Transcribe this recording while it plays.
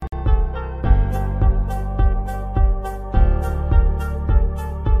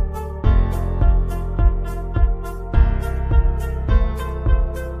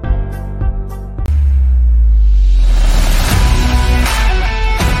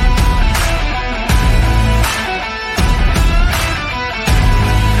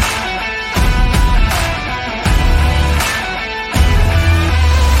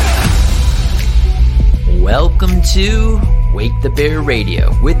the Bear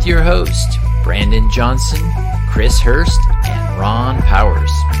Radio with your host, Brandon Johnson, Chris Hurst, and Ron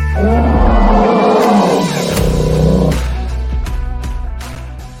Powers.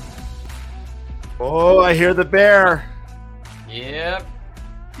 Oh, I hear the bear. Yep.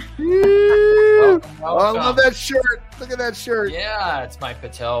 Welcome. Oh, I love that shirt. Look at that shirt. Yeah, it's my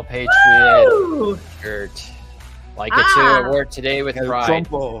Patel Patriot shirt. Like it too. I wore it today with pride.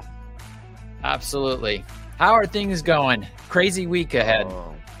 Trumpo. Absolutely. How are things going? Crazy week ahead.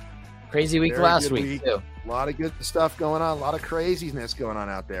 Crazy week last week too. A lot of good stuff going on. A lot of craziness going on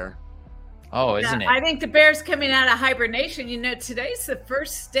out there. Oh, isn't it? I think the bear's coming out of hibernation. You know, today's the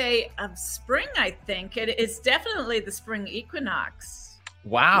first day of spring, I think. It's definitely the spring equinox.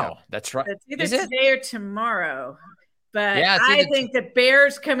 Wow, that's right. It's either today or tomorrow. But yeah, I think the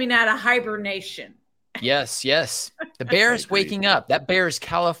bear's coming out of hibernation. Yes. The bear is waking up. That bear is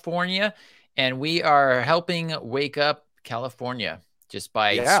California, and we are helping wake up California just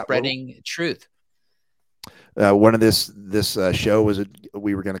by spreading truth. One of this show was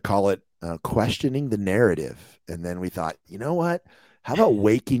we were going to call it questioning the narrative, and then we thought, you know what? How about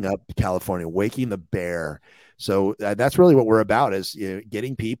waking up California, waking the bear? So that's really what we're about, is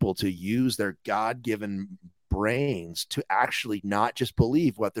getting people to use their God-given brains to actually not just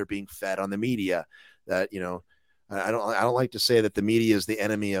believe what they're being fed on the media. That I don't like to say that the media is the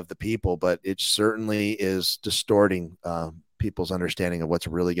enemy of the people, but it certainly is distorting people's understanding of what's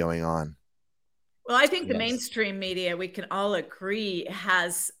really going on. Well, I think the mainstream media, we can all agree,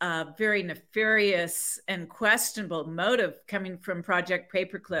 has a very nefarious and questionable motive coming from Project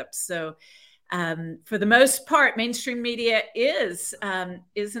Paperclip. So for the most part, mainstream media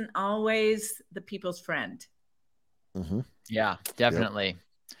isn't always the people's friend. Mm-hmm. Yeah, definitely. Yep.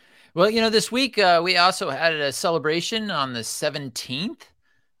 Well, this week we also had a celebration on the 17th,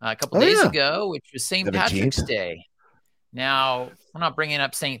 a couple days ago, which was St. Patrick's Day. Now, I'm not bringing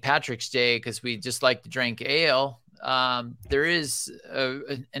up St. Patrick's Day because we just like to drink ale. There is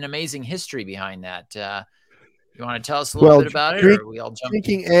an amazing history behind that. You want to tell us a little bit about it? Or we all jump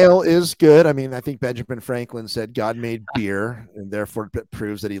drinking ale is good. I mean, I think Benjamin Franklin said God made beer, and therefore it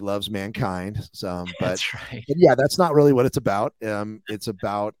proves that he loves mankind. But that's right. But yeah, that's not really what it's about. It's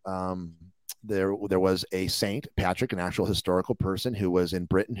about there was a Saint Patrick, an actual historical person who was in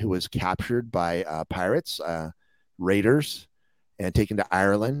Britain, who was captured by pirates, raiders, and taken to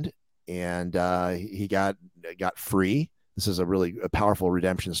Ireland, and he got free. This is a powerful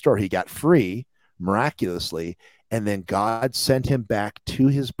redemption story. He got free miraculously, and then God sent him back to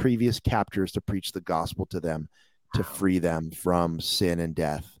his previous captors to preach the gospel to them, to free them from sin and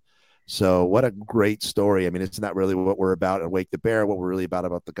death. So what a great story. I mean, it's not really what we're about at Wake the Bear. What we're really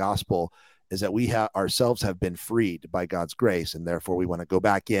about the gospel is that we ourselves have been freed by God's grace, and therefore we want to go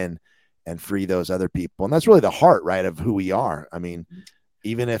back in and free those other people. And that's really the heart, right, of who we are. I mean,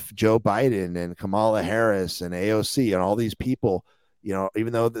 even if Joe Biden and Kamala Harris and AOC and all these people,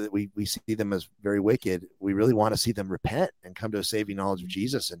 even though that we see them as very wicked, we really want to see them repent and come to a saving knowledge of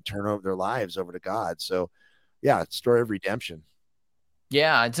Jesus and turn over their lives over to God. So yeah, it's a story of redemption.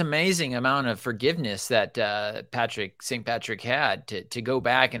 Yeah, it's amazing amount of forgiveness that St. Patrick had to go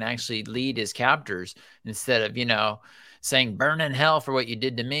back and actually lead his captors instead of, saying burn in hell for what you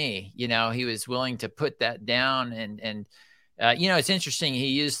did to me. He was willing to put that down. And it's interesting. He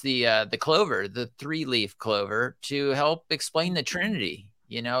used the clover, the 3-leaf clover, to help explain the Trinity,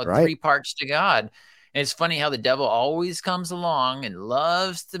 right. 3 parts to God. And it's funny how the devil always comes along and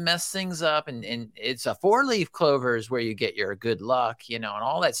loves to mess things up. And it's a 4-leaf clover is where you get your good luck, and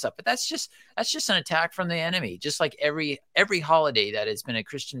all that stuff. But that's just an attack from the enemy. Just like every holiday that has been a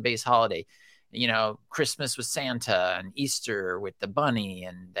Christian-based holiday, Christmas with Santa and Easter with the bunny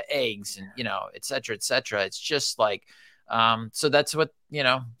and the eggs and, et cetera, et cetera. It's just like, so that's what,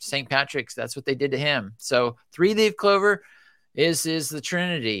 St. Patrick's, that's what they did to him. So 3-leaf clover is the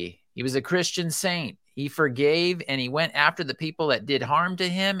Trinity. He was a Christian saint. He forgave and he went after the people that did harm to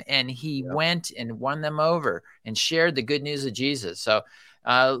him, and he went and won them over and shared the good news of Jesus. So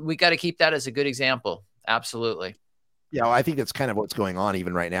we got to keep that as a good example. Absolutely. Yeah, well, I think that's kind of what's going on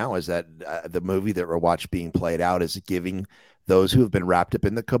even right now, is that the movie that we're watching being played out is giving those who have been wrapped up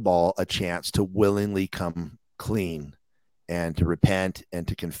in the cabal a chance to willingly come clean and to repent and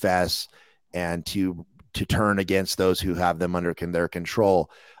to confess and to turn against those who have them under their control.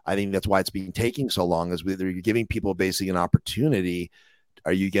 I think that's why it's been taking so long, is you're giving people basically an opportunity.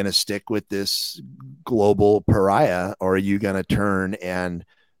 Are you going to stick with this global pariah, or are you going to turn and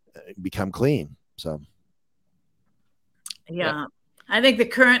become clean? So. Yeah. I think the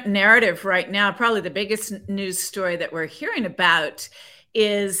current narrative right now, probably the biggest news story that we're hearing about,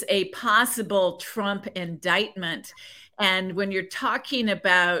 is a possible Trump indictment. And when you're talking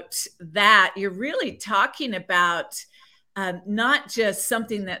about that, you're really talking about not just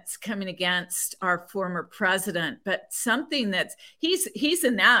something that's coming against our former president, but something that's he's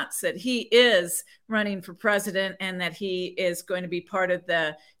announced that he is running for president and that he is going to be part of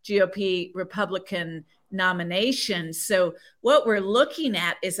the GOP Republican nomination. So what we're looking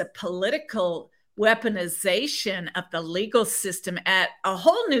at is a political weaponization of the legal system at a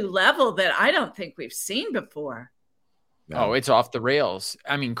whole new level that I don't think we've seen before. No. Oh, it's off the rails.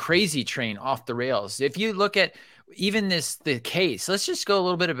 I mean, crazy train off the rails. If you look at even the case, let's just go a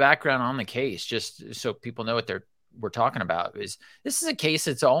little bit of background on the case, just so people know what we're talking about. This is a case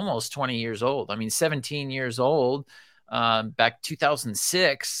that's almost 20 years old. I mean, 17 years old, back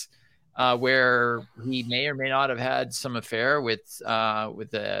 2006, where he may or may not have had some affair with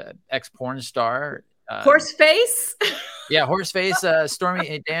the ex porn star, Horseface. Yeah, Horseface,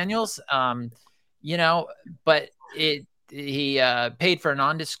 Stormy Daniels. But he paid for a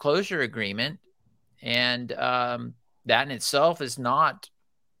non-disclosure agreement. And that in itself is not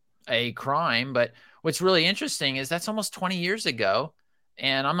a crime. But what's really interesting is that's almost 20 years ago.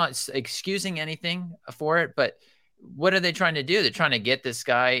 And I'm not excusing anything for it. But what are they trying to do? They're trying to get this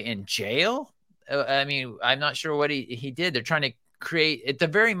guy in jail. I mean, I'm not sure what he did. They're trying to create, at the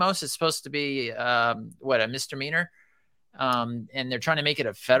very most, it's supposed to be, a misdemeanor. And they're trying to make it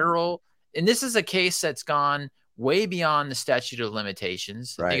a federal. And this is a case that's gone way beyond the statute of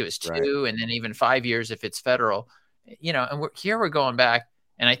limitations. I think it was 2 and then even 5 years if it's federal, and we're going back.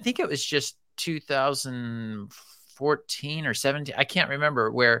 And I think it was just 2014 or 17. I can't remember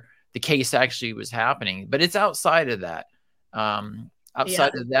where the case actually was happening, but it's outside of that. And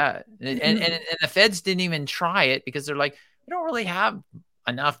the feds didn't even try it because they're like, we don't really have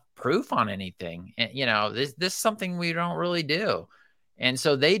enough proof on anything. And, this is something we don't really do. And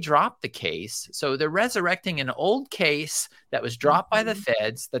so they dropped the case. So they're resurrecting an old case that was dropped by the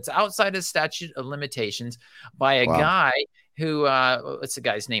feds that's outside of statute of limitations by a guy who, what's the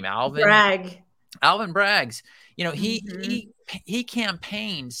guy's name? Alvin Braggs. He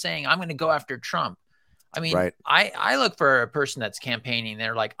campaigned saying, I'm going to go after Trump. I mean, I look for a person that's campaigning.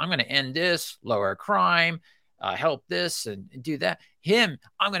 They're like, I'm going to end this, lower crime, help this and do that. I'm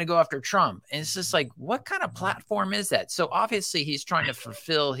going to go after Trump. And it's just like, what kind of platform is that? So obviously he's trying to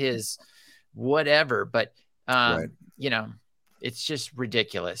fulfill his whatever, but it's just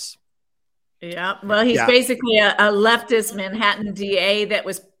ridiculous. Yeah. Well, he's basically a leftist Manhattan DA that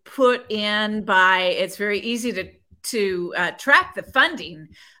was put in by, it's very easy to track the funding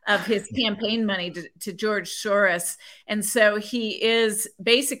of his campaign money to George Soros. And so he is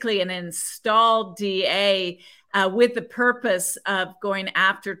basically an installed DA with the purpose of going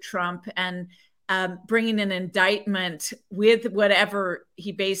after Trump and bringing an indictment with whatever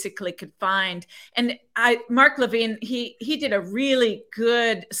he basically could find. And Mark Levine, he did a really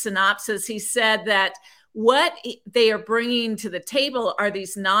good synopsis. He said that what they are bringing to the table are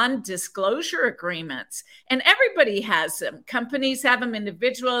these non-disclosure agreements. And everybody has them. Companies have them,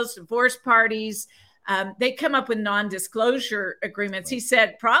 individuals, divorce parties. They come up with non-disclosure agreements. He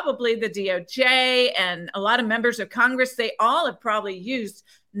said probably the DOJ and a lot of members of Congress, they all have probably used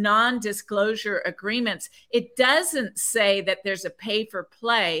non-disclosure agreements. It doesn't say that there's a pay for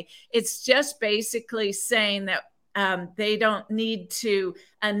play. It's just basically saying that they don't need to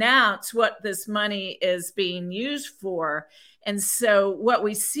announce what this money is being used for. And so what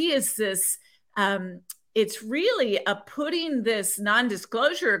we see is this, it's really putting this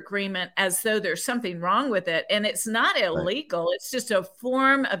non-disclosure agreement as though there's something wrong with it. And it's not illegal. It's just a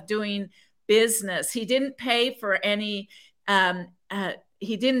form of doing business. He didn't pay for any,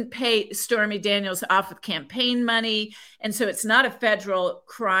 he didn't pay Stormy Daniels off with campaign money. And so it's not a federal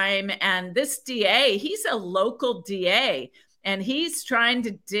crime. And this DA, he's a local DA and he's trying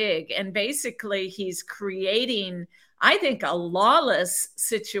to dig. And basically he's creating, I think, a lawless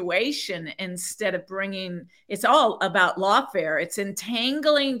situation instead of it's all about lawfare. It's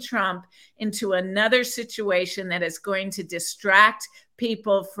entangling Trump into another situation that is going to distract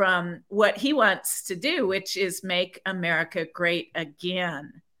people from what he wants to do, which is make America great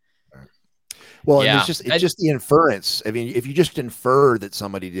again. Well, and it's just the inference. I mean, if you just infer that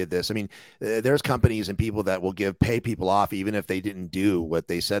somebody did this, I mean, there's companies and people that will pay people off even if they didn't do what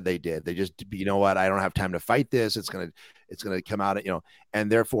they said they did. They just, I don't have time to fight this. It's gonna come out,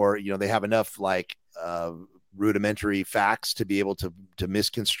 and therefore, they have enough rudimentary facts to be able to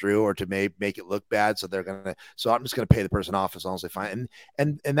misconstrue or to make it look bad. So I'm just gonna pay the person off as long as they find,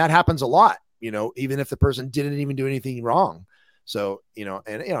 and that happens a lot. Even if the person didn't even do anything wrong. So,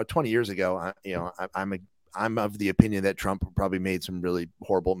 20 years ago, I'm of the opinion that Trump probably made some really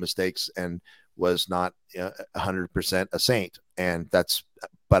horrible mistakes and was not 100% a saint. And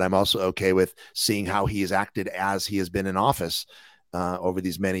but I'm also okay with seeing how he has acted as he has been in office over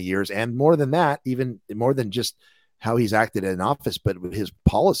these many years. And more than that, even more than just how he's acted in office, but with his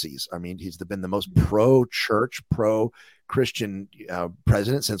policies. I mean, he's been the most pro-church, pro-Christian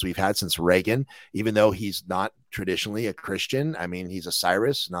president since Reagan, even though he's not traditionally a Christian. I mean, he's a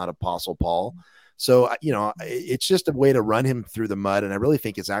Cyrus, not Apostle Paul. So, it's just a way to run him through the mud. And I really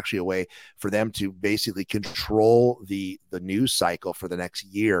think it's actually a way for them to basically control the news cycle for the next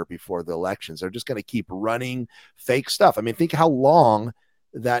year before the elections. They're just going to keep running fake stuff. I mean, think how long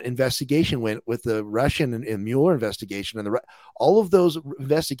that investigation went with the Russian and Mueller investigation, and all of those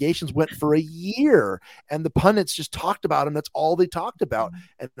investigations went for a year, and the pundits just talked about them. That's all they talked about.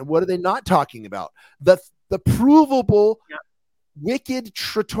 And what are they not talking about? The provable, wicked,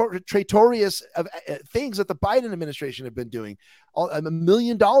 traitorous things that the Biden administration have been doing. $1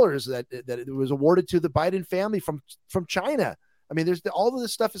 million that was awarded to the Biden family from China. I mean, all of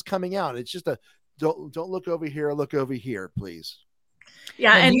this stuff is coming out. It's just don't look over here, look over here, please.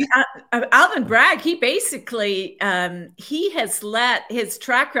 Yeah, and Alvin Bragg, he basically his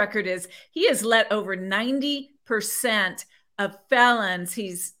track record is he has let over 90% of felons,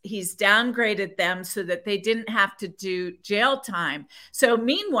 he's downgraded them so that they didn't have to do jail time. So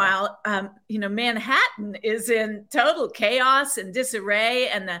meanwhile, Manhattan is in total chaos and disarray,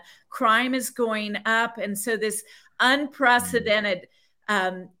 and the crime is going up, and so this unprecedented.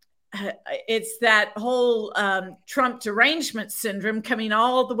 It's that whole Trump derangement syndrome coming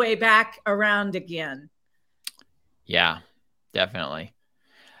all the way back around again. Yeah, definitely.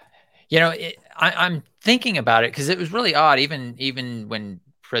 I'm thinking about it because it was really odd. Even when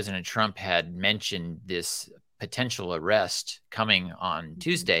President Trump had mentioned this potential arrest coming on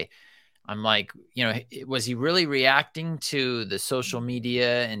Tuesday, I'm like, was he really reacting to the social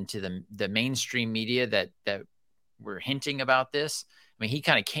media and to the mainstream media that were hinting about this? I mean, he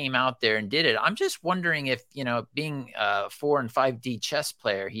kind of came out there and did it. I'm just wondering if, being a 4 and 5D chess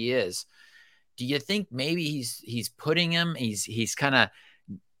player he is, do you think maybe he's putting him, he's kind of,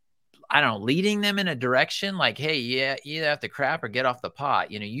 I don't know, leading them in a direction like, hey, yeah, you either have to crap or get off the pot.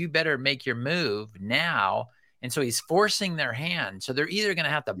 You better make your move now. And so he's forcing their hand. So they're either going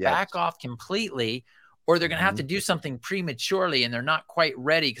to have to back off completely, or they're going to have to do something prematurely, and they're not quite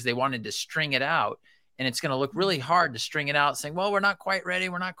ready because they wanted to string it out. And it's going to look really hard to string it out saying, well, we're not quite ready.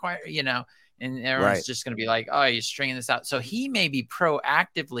 We're not quite, and everyone's just going to be like, oh, you're stringing this out. So he may be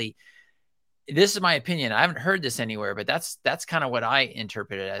proactively, this is my opinion. I haven't heard this anywhere, but that's kind of what I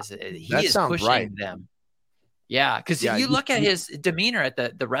interpret it as. He is pushing them. Yeah. Because you look at his demeanor at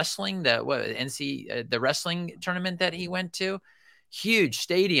the wrestling, the wrestling tournament that he went to, huge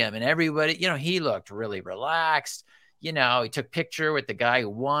stadium, and everybody, he looked really relaxed. He took picture with the guy who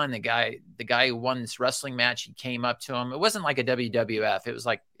won. The guy who won this wrestling match, he came up to him. It wasn't like a WWF. It was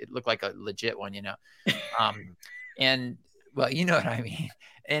like, it looked like a legit one, and well, you know what I mean?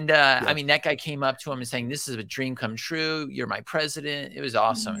 And I mean, that guy came up to him and saying, this is a dream come true. You're my president. It was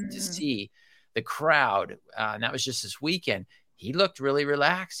awesome to see the crowd. And that was just this weekend. He looked really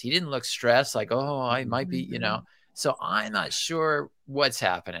relaxed. He didn't look stressed like, oh, I might be, So I'm not sure what's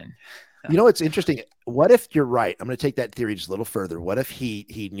happening. It's interesting. What if you're right? I'm going to take that theory just a little further. What if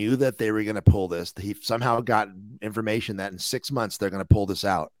he knew that they were going to pull this? He somehow got information that in 6 months they're going to pull this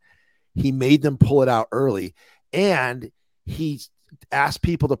out. He made them pull it out early, and he asked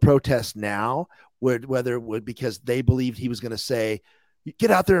people to protest now, whether it would because they believed he was going to say,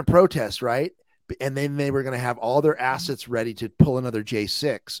 "Get out there and protest," right? And then they were going to have all their assets ready to pull another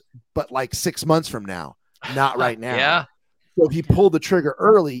J6, but like 6 months from now, not right now. Yeah. So he pulled the trigger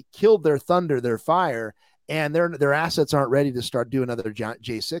early, killed their thunder, their fire, and their assets aren't ready to start doing another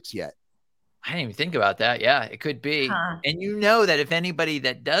J6 yet. I didn't even think about that. Yeah, it could be. And that if anybody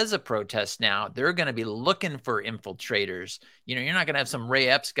that does a protest now, they're going to be looking for infiltrators. You're not going to have some Ray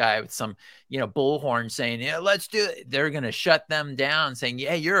Epps guy with some, bullhorn saying, yeah, let's do it. They're going to shut them down saying,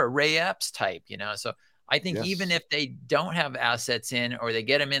 yeah, you're a Ray Epps type, So I think even if they don't have assets in, or they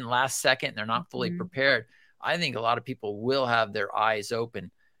get them in last second, and they're not fully prepared, I think a lot of people will have their eyes open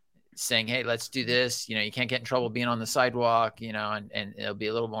saying, hey, let's do this. You can't get in trouble being on the sidewalk, and it'll be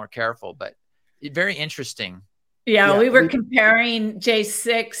a little more careful, but very interesting. Yeah, we were comparing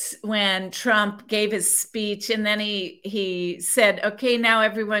J6 when Trump gave his speech, and then he said, okay, now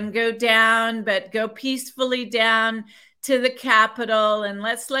everyone go down, but go peacefully down to the Capitol, and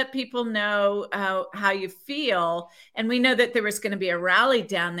let's let people know how you feel. And we know that there was going to be a rally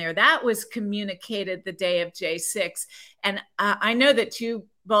down there. That was communicated the day of J6. And I know that you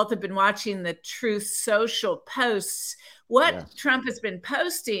both have been watching the Truth Social posts what Trump has been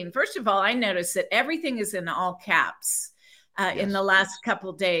posting. First of all, I noticed that everything is in all caps in the last couple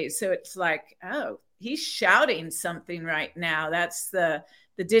of days. So it's like, oh, he's shouting something right now. That's the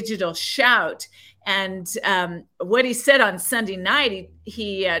digital shout. And what he said on Sunday night,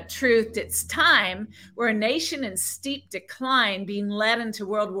 he truthed, it's time. We're a nation in steep decline, being led into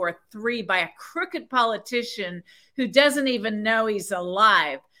World War III by a crooked politician who doesn't even know he's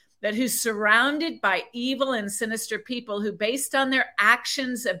alive, but who's surrounded by evil and sinister people who, based on their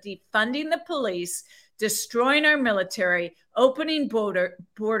actions of defunding the police, destroying our military, opening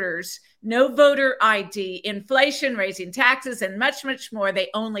borders, no voter ID, inflation, raising taxes, and much, much more, they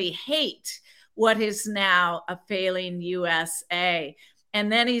only hate what is now a failing USA.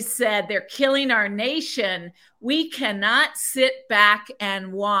 And then he said, they're killing our nation. We cannot sit back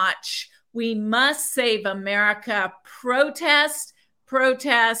and watch. We must save America. Protest,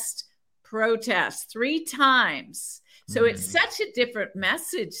 protest, protest 3 times. So it's such a different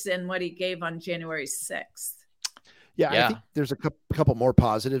message than what he gave on January 6th. Yeah, I think there's a couple more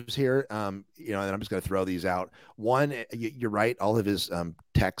positives here. And I'm just going to throw these out. One, you're right. All of his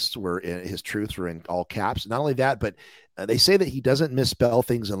texts his truths were in all caps. Not only that, but they say that he doesn't misspell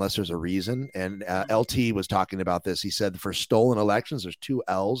things unless there's a reason. And LT was talking about this. He said for stolen elections, there's 2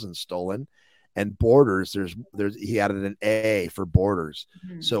 L's in stolen. And borders, he added an A for borders.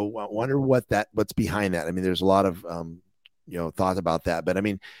 So I wonder what's behind that. I mean, there's a lot of thoughts about that. But I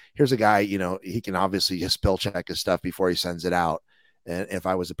mean, here's a guy, he can obviously just spell check his stuff before he sends it out. And if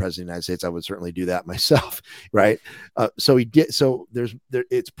I was the president of the United States, I would certainly do that myself, right? So he did. So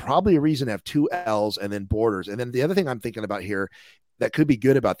it's probably a reason to have 2 L's and then borders. And then the other thing I'm thinking about here that could be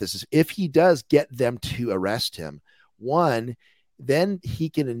good about this is if he does get them to arrest him, then he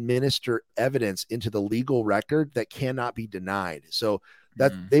can administer evidence into the legal record that cannot be denied. So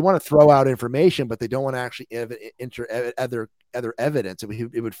that they want to throw out information, but they don't want to actually enter other evidence.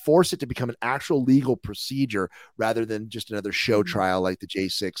 It would force it to become an actual legal procedure rather than just another show trial like the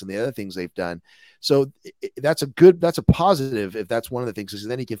J6 and the other things they've done. So that's a positive if that's one of the things, is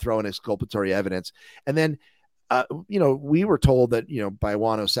then he can throw in exculpatory evidence. And then we were told that, by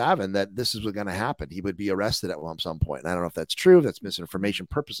Juan O'Savin that this is what's going to happen. He would be arrested at some point. And I don't know if that's true. If that's misinformation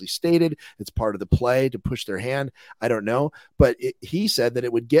purposely stated. It's part of the play to push their hand. I don't know. But he said that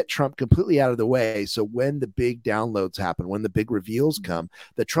it would get Trump completely out of the way. So when the big downloads happen, when the big reveals come,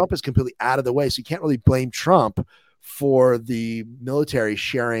 that Trump is completely out of the way. So you can't really blame Trump for the military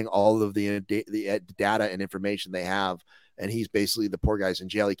sharing all of the data and information they have. And he's basically, the poor guy's in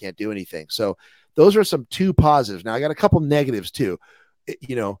jail. He can't do anything. So those are some 2 positives. Now I got a couple negatives too.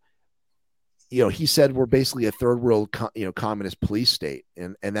 He said we're basically a third world, communist police state.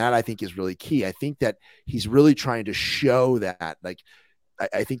 And that I think is really key. I think that he's really trying to show that, like,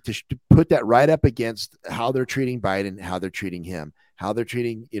 I think to put that right up against how they're treating Biden, how they're treating him, how they're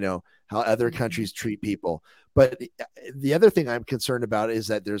treating, how other countries treat people. But the other thing I'm concerned about is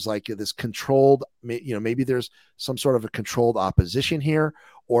that there's like this controlled, maybe there's some sort of a controlled opposition here,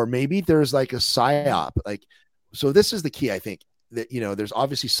 or maybe there's like a psyop. So this is the key, I think, that, there's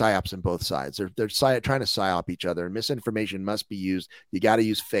obviously psyops on both sides. They're trying to psyop each other, and misinformation must be used. You got to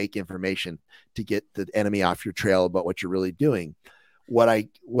use fake information to get the enemy off your trail about what you're really doing. What I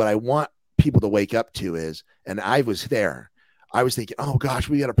want people to wake up to is, and I was there, I was thinking, oh gosh,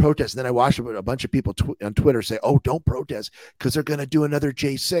 we got to protest. And then I watched a bunch of people on Twitter say, oh, don't protest because they're going to do another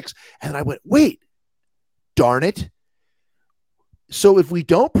J6. And I went, wait, darn it. So if we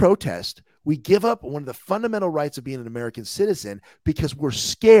don't protest, we give up one of the fundamental rights of being an American citizen because we're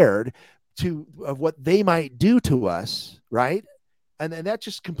scared of what they might do to us, right? And that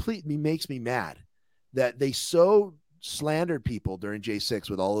just completely makes me mad that they so slandered people during J6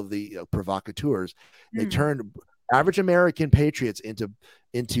 with all of the provocateurs. They turned average American patriots into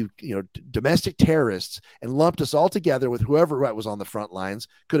domestic terrorists and lumped us all together with whoever was on the front lines.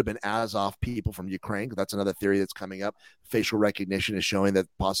 Could have been Azov people from Ukraine. That's another theory that's coming up. Facial recognition is showing that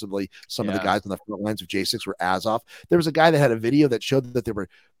possibly some of the guys on the front lines of J6 were Azov. There was a guy that had a video that showed that there were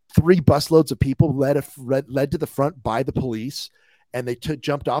 3 busloads of people led to the front by the police. And they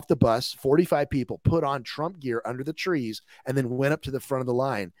jumped off the bus, 45 people, put on Trump gear under the trees, and then went up to the front of the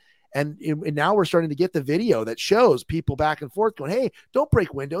line. And now we're starting to get the video that shows people back and forth going, hey, don't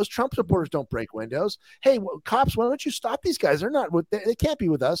break windows. Trump supporters don't break windows. Hey, cops, why don't you stop these guys? They can't be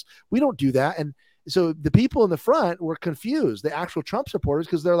with us. We don't do that. And so the people in the front were confused, the actual Trump supporters,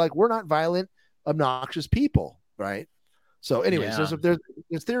 because they're like, we're not violent, obnoxious people, right? So anyways, there's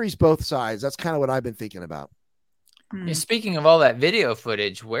theories both sides. That's kind of what I've been thinking about. Speaking of all that video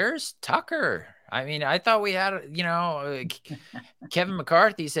footage, where's Tucker? I mean, I thought we had, Kevin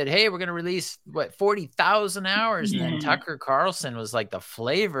McCarthy said, hey, we're going to release 40,000 hours. And then Tucker Carlson was like the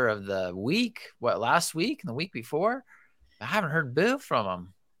flavor of the week. Last week and the week before? I haven't heard boo from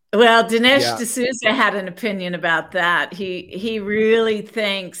him. Well, Dinesh D'Souza had an opinion about that. He really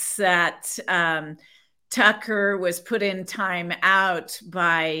thinks that Tucker was put in time out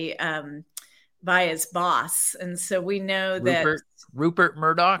by his boss. And so we know Rupert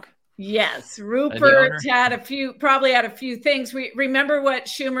Murdoch. Yes, Rupert had a few things. We remember what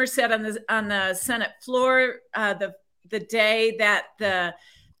Schumer said on the Senate floor the day that the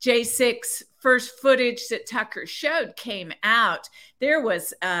J6 first footage that Tucker showed came out. There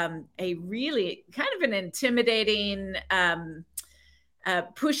was a really kind of an intimidating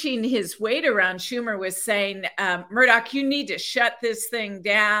pushing his weight around. Schumer was saying, Murdoch, you need to shut this thing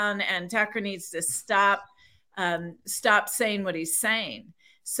down, and Tucker needs to stop saying what he's saying.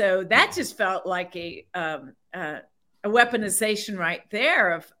 So that just felt like a weaponization right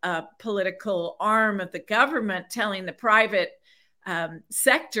there of a political arm of the government telling the private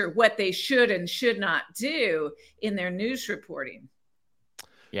sector what they should and should not do in their news reporting.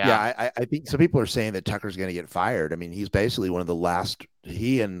 Yeah, I think some people are saying that Tucker's going to get fired. I mean, he's basically one of the last,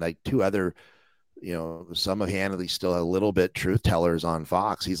 he and like two other, some of Hannity's still a little bit truth tellers on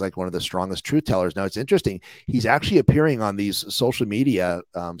Fox. He's like one of the strongest truth tellers. Now, it's interesting. He's actually appearing on these social media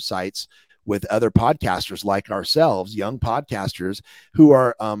sites with other podcasters like ourselves, young podcasters who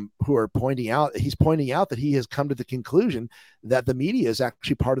are pointing out that he has come to the conclusion that the media is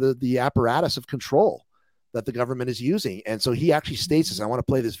actually part of the apparatus of control that the government is using. And so he actually states this. I want to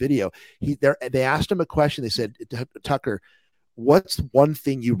play this video. They asked him a question. They said, Tucker, what's one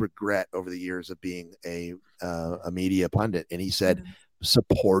thing you regret over the years of being a media pundit? And he said,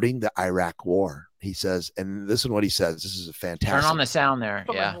 supporting the Iraq war. He says, and this is what he says. This is a fantastic. Turn on the sound there.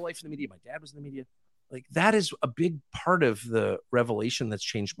 My whole life in the media. My dad was in the media. Like, that is a big part of the revelation that's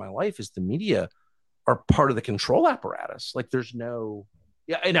changed my life, is the media are part of the control apparatus. Like, there's no,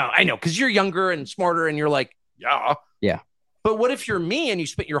 I know. Cause you're younger and smarter and you're like, yeah. But what if you're me and you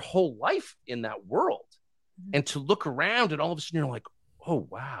spent your whole life in that world, and to look around and all of a sudden you're like, oh,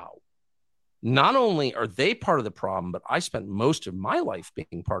 wow. Not only are they part of the problem, but I spent most of my life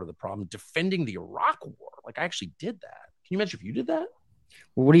being part of the problem, defending the Iraq war. Like, I actually did that. Can you imagine if you did that?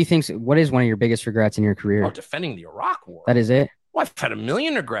 Well, what do you think? What is one of your biggest regrets in your career? Oh, defending the Iraq war. That is it? Well, I've had a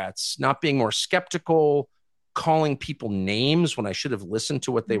million regrets, not being more skeptical, calling people names when I should have listened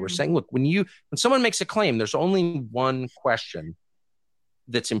to what they were saying. Look, when someone makes a claim, there's only one question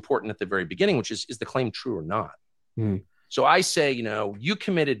that's important at the very beginning, which is the claim true or not? So I say, you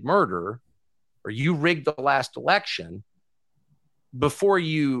committed murder, or you rigged the last election. Before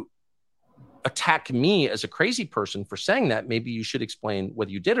you attack me as a crazy person for saying that, maybe you should explain whether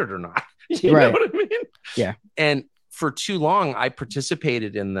you did it or not. You know what I mean? Yeah. And for too long, I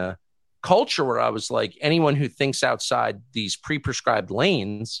participated in the culture where I was like, anyone who thinks outside these pre-prescribed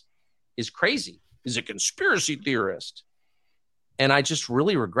lanes is crazy, is a conspiracy theorist. And I just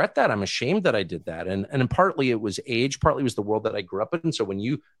really regret that. I'm ashamed that I did that. And partly it was age, partly it was the world that I grew up in. So when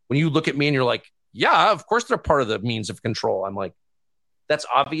you look at me and you're like, yeah, of course they're part of the means of control, I'm like, that's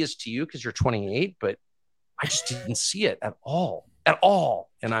obvious to you because you're 28, but I just didn't see it at all.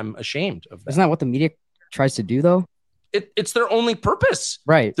 And I'm ashamed of that. Isn't that what the media tries to do, though? It's their only purpose.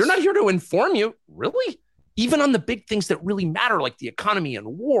 Right. They're not here to inform you. Really? Even on the big things that really matter, like the economy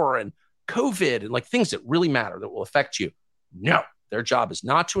and war and COVID and like things that really matter that will affect you. No, their job is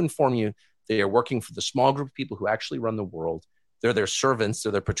not to inform you. They are working for the small group of people who actually run the world. They're their servants.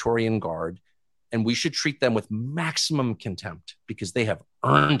 They're their Praetorian Guard. And we should treat them with maximum contempt because they have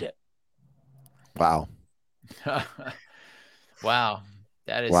earned it. Wow. Wow.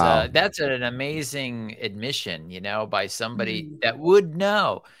 That is that's an amazing admission, by somebody that would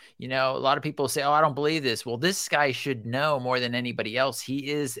know. A lot of people say, oh, I don't believe this. Well, this guy should know more than anybody else. He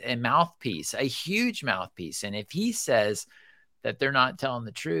is a mouthpiece, a huge mouthpiece. And if he says that they're not telling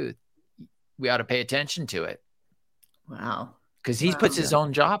the truth, we ought to pay attention to it. Wow. Because he puts his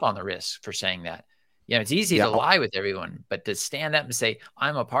own job on the risk for saying that. It's easy to lie with everyone, but to stand up and say,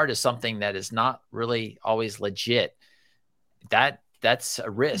 I'm a part of something that is not really always legit, that's a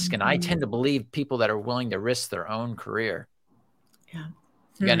risk. And I tend to believe people that are willing to risk their own career. Yeah.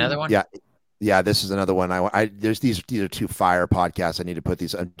 You got another one? Yeah. This is another one. These are two fire podcasts. I need to put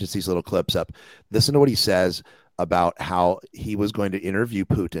these little clips up. Listen to what he says about how he was going to interview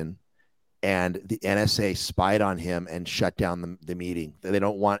Putin and the NSA spied on him and shut down the meeting. They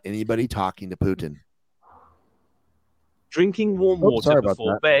don't want anybody talking to Putin. Drinking warm water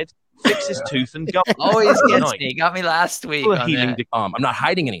before bed fixes tooth and gum. Always gets me. Got me last week. I'm not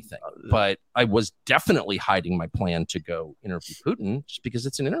hiding anything. but I was definitely hiding my plan to go interview Putin just because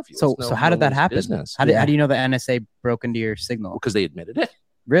it's an interview. So how did that happen? Business. How do you know the NSA broke into your signal? Because they admitted it.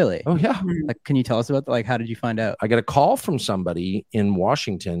 Really? Oh yeah. Like, can you tell us about that? Like, how did you find out? I got a call from somebody in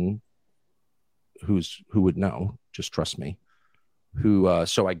Washington who would know. Just trust me.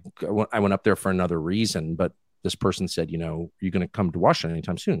 So I went up there for another reason, but this person said, you're going to come to Washington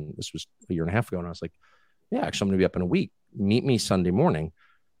anytime soon. This was a year and a half ago. And I was like, yeah, actually, I'm going to be up in a week. Meet me Sunday morning.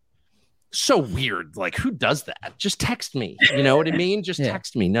 So weird. Like, who does that? Just text me. You know what I mean? Just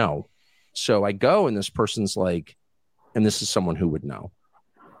text me. No. So I go, and this person's like, and this is someone who would know.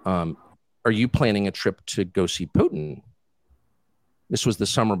 Are you planning a trip to go see Putin? This was the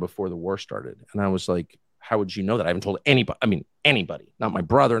summer before the war started. And I was like, how would you know that? I haven't told anybody. I mean, anybody, not my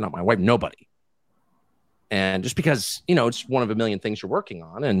brother, not my wife, nobody. And just because, it's one of a million things you're working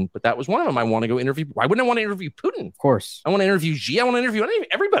on. But that was one of them. I want to go interview. Why wouldn't I want to interview Putin? Of course. I want to interview Xi. I want to interview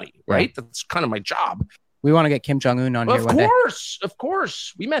everybody, right? Yeah. That's kind of my job. We want to get Kim Jong-un on here. Of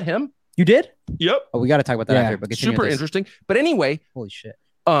course. We met him. You did? Yep. Oh, we got to talk about that after. But super interesting. But anyway. Holy shit.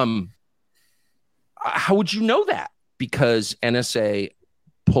 How would you know that? Because NSA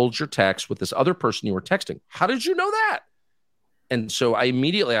pulled your text with this other person you were texting. How did you know that? And so I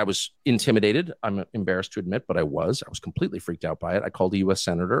was intimidated. I'm embarrassed to admit, but I was completely freaked out by it. I called a U.S.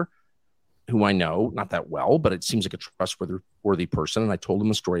 senator who I know not that well, but it seems like a trustworthy person. And I told him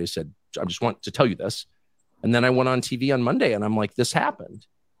the story. I said, I just want to tell you this. And then I went on TV on Monday and I'm like, this happened.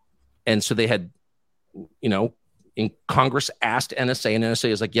 And so they had, in Congress asked NSA, and NSA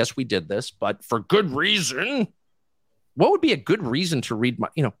is like, yes, we did this, but for good reason. What would be a good reason to read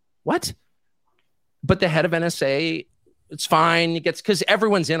what? But the head of NSA, it's fine. It gets, because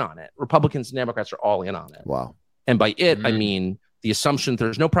everyone's in on it. Republicans and Democrats are all in on it. Wow. And by it, I mean the assumption that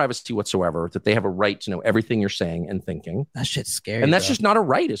there's no privacy whatsoever, that they have a right to know everything you're saying and thinking. That shit's scary. And that's just not a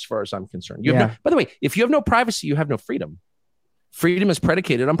right as far as I'm concerned. By the way, if you have no privacy, you have no freedom. Freedom is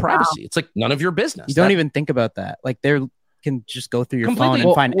predicated on privacy. Wow. It's like none of your business. You don't even think about that. Like they can just go through your phone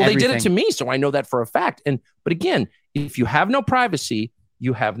and find everything. They did it to me, so I know that for a fact. But again, if you have no privacy,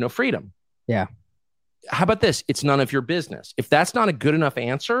 you have no freedom. Yeah. How about this? It's none of your business. If that's not a good enough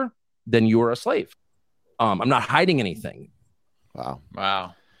answer, then you're a slave. I'm not hiding anything.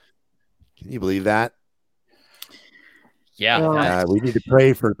 Wow. Can you believe that? Yeah. We need to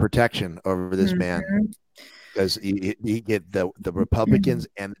pray for protection over this man, because he get the Republicans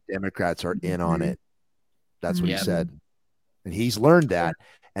and the Democrats are in on it. That's what he said. And he's learned that.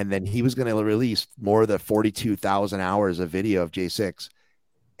 And then he was going to release more than 42,000 hours of video of J6.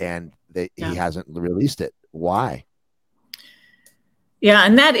 And he hasn't released it. Why? Yeah,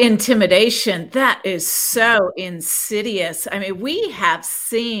 and that intimidation, that is so insidious. I mean, we have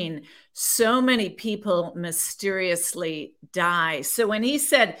seen so many people mysteriously die. So when he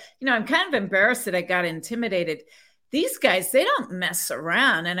said, I'm kind of embarrassed that I got intimidated, these guys, they don't mess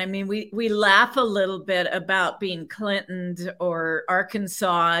around. And I mean, we laugh a little bit about being Clintoned or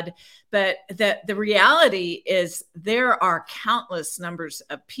Arkansas, but the reality is there are countless numbers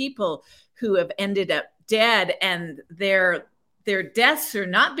of people who have ended up dead, and their deaths are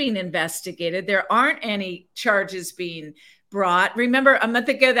not being investigated. There aren't any charges being brought. Remember a month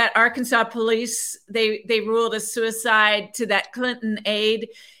ago that Arkansas police, they ruled a suicide to that Clinton aide.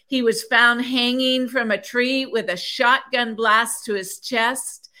 He was found hanging from a tree with a shotgun blast to his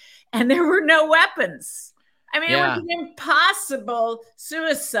chest, and there were no weapons. I mean, it was an impossible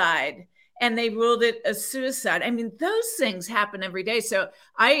suicide, and they ruled it a suicide. I mean, those things happen every day. So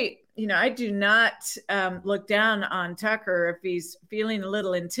I do not look down on Tucker if he's feeling a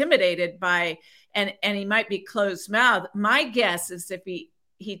little intimidated by, and he might be closed mouthed. My guess is if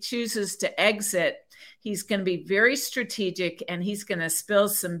he chooses to exit, he's going to be very strategic, and he's going to spill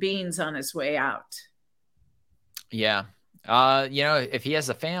some beans on his way out. Yeah. If he has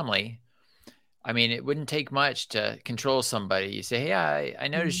a family, I mean, it wouldn't take much to control somebody. You say, hey, I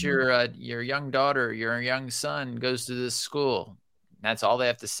noticed your young daughter, your young son goes to this school. That's all they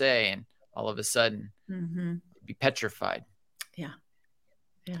have to say. And all of a sudden be petrified. Yeah.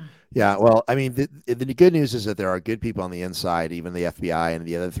 Yeah. Well, I mean, the good news is that there are good people on the inside, even the FBI and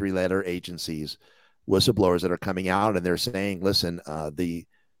the other three-letter agencies, whistleblowers that are coming out, and they're saying, listen, the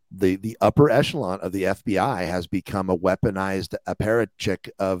upper echelon of the FBI has become a weaponized apparatchik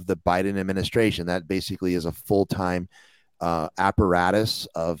of the Biden administration. That basically is a full-time apparatus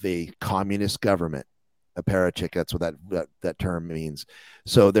of a communist government. Apparatchik, that's what that term means.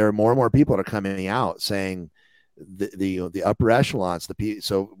 So there are more and more people that are coming out saying the upper echelons,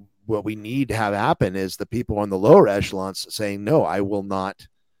 so what we need to have happen is the people on the lower echelons saying, no, I will not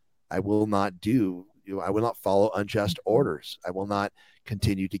do I will not follow unjust orders. I will not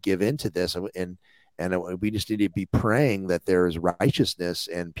continue to give in to this. And we just need to be praying that there is righteousness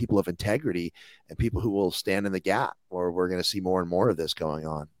and people of integrity and people who will stand in the gap, or we're going to see more and more of this going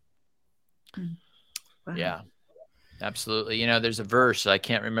on. Wow. Yeah, absolutely. You know, there's a verse, I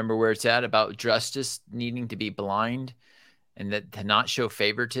can't remember where it's at, about justice needing to be blind and that to not show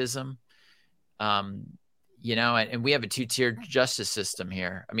favoritism. You know, and we have a two-tiered justice system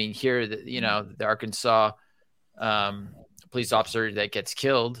here. I mean, here, you know, the Arkansas police officer that gets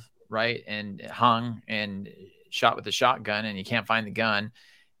killed, right, and hung and shot with a shotgun, and you can't find the gun,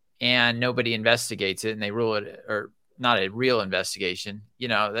 and nobody investigates it, and they rule it, or not a real investigation. You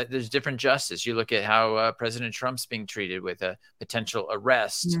know, there's different justice. You look at how President Trump's being treated with a potential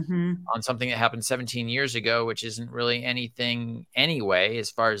arrest on something that happened 17 years ago, which isn't really anything anyway,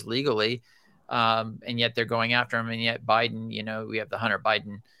 as far as legally. And yet they're going after him. And yet Biden, you know, we have the Hunter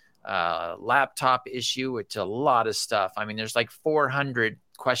Biden laptop issue, which a lot of stuff. I mean, there's like 400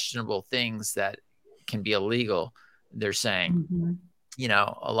 questionable things that can be illegal, they're saying. You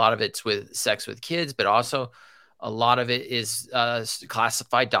know, a lot of it's with sex with kids, but also a lot of it is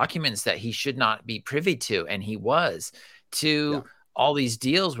classified documents that he should not be privy to. And he was, to all these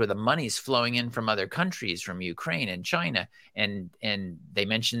deals where the money's flowing in from other countries, from Ukraine and China. And they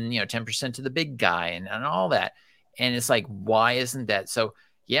mention, you know, 10% to the big guy and all that. And it's like, why isn't that? So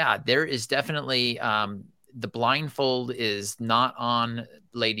yeah, there is definitely the blindfold is not on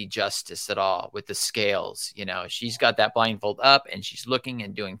Lady Justice at all with the scales. You know, she's got that blindfold up and she's looking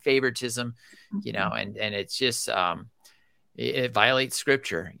and doing favoritism, you know, and it's just it violates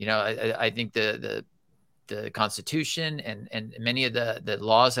scripture. You know, I think the Constitution and many of the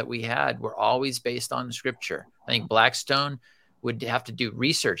laws that we had were always based on scripture. I think Blackstone would have to do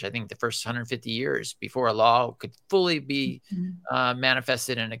research, I think, the first 150 years before a law could fully be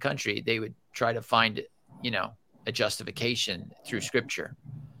manifested in a country. They would try to find, you know, a justification through scripture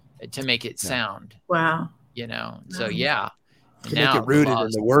to make it sound. Wow. You know, so yeah. To make it rooted in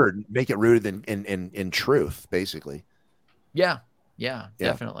the word, make it rooted in truth, basically. Yeah,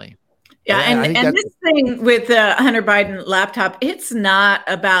 definitely. Yeah, and this thing with the Hunter Biden laptop, it's not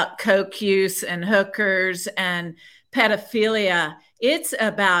about coke use and hookers and pedophilia. It's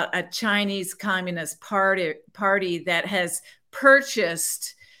about a Chinese Communist party that has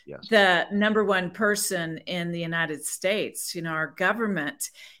purchased the number one person in the United States, you know, our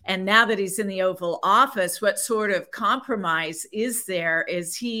government. And now that he's in the Oval Office, what sort of compromise is there?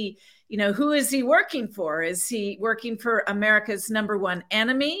 Is he, you know, who is he working for? Is he working for America's number one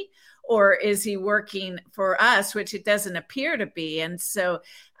enemy? Or is he working for us, which it doesn't appear to be? And so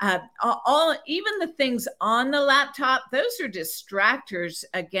even the things on the laptop, those are distractors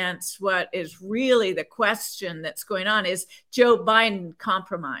against what is really the question that's going on. Is Joe Biden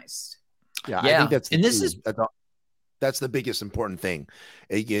compromised? Yeah. I think that's the biggest important thing.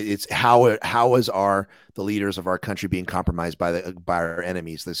 It's how is the leaders of our country being compromised by our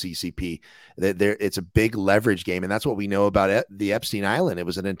enemies, the CCP. It's a big leverage game, and that's what we know about the Epstein Island. It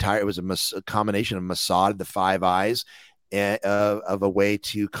was a combination of Mossad, the Five Eyes, of a way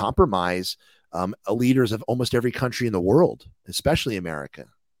to compromise leaders of almost every country in the world, especially America.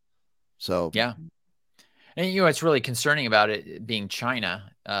 So yeah. And, you know, what's really concerning about it being China,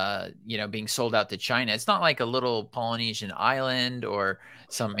 you know, being sold out to China. It's not like a little Polynesian island or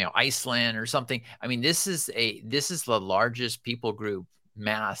some, you know, Iceland or something. I mean, this is the largest people group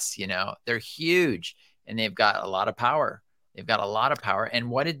mass, you know, they're huge and they've got a lot of power. And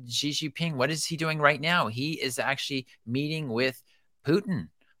what did Xi Jinping, what is he doing right now? He is actually meeting with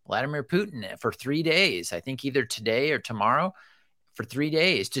Vladimir Putin for 3 days. I think either today or tomorrow for 3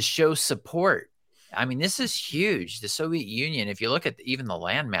 days to show support. I mean, this is huge. The Soviet Union, if you look at even the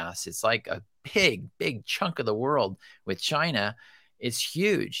landmass, it's like a big, big chunk of the world with China. It's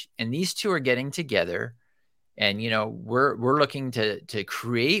huge. And these two are getting together. And, you know, we're looking to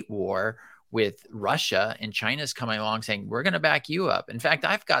create war with Russia, and China's coming along saying, we're going to back you up. In fact,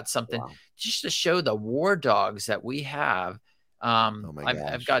 I've got something just to show the war dogs that we have.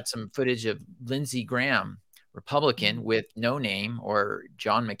 I've got some footage of Lindsey Graham, Republican, with No Name, or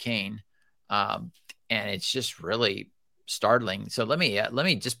John McCain. And it's just really startling. So let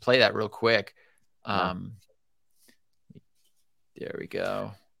me just play that real quick. There we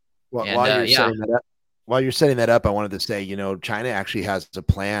go. Well, while you're setting that up, While you're setting that up, I wanted to say, China actually has a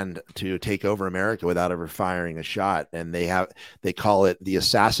plan to take over America without ever firing a shot. And they call it the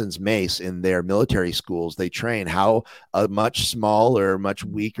assassin's mace in their military schools. They train how a much smaller, much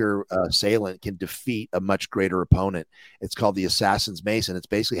weaker assailant can defeat a much greater opponent. It's called the assassin's mace. And it's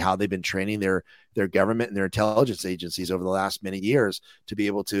basically how they've been training their government and their intelligence agencies over the last many years to be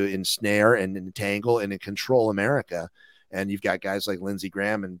able to ensnare and entangle and control America. And you've got guys like Lindsey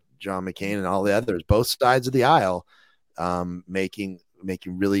Graham and John McCain and all the others, both sides of the aisle, making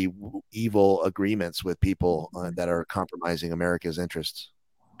really evil agreements with people that are compromising America's interests.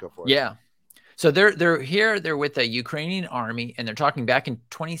 Go for it. Yeah. So they're here. They're with the Ukrainian army, and they're talking back in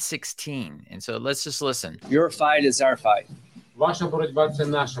 2016. And so let's just listen. Your fight is our fight. Ваша боротьба – це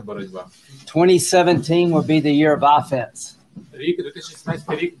наша боротьба. 2017 will be the year of offense.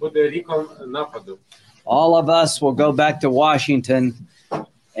 2017 рік буде ріком нападу. All of us will go back to Washington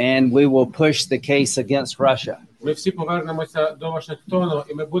and we will push the case against Russia. Ми всі повернемося до Вашингтону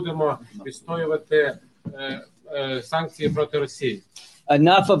і ми будемо відстоювати санкції проти Росії.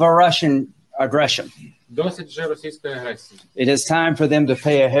 Enough of a Russian aggression. Досить вже російської агресії. It is time for them to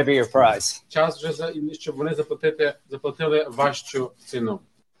pay a heavier price. Час вже, щоб вони заплатили важчу ціну.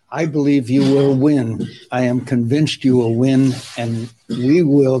 I believe you will win. I am convinced you will win, and we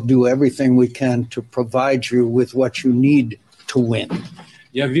will do everything we can to provide you with what you need to win.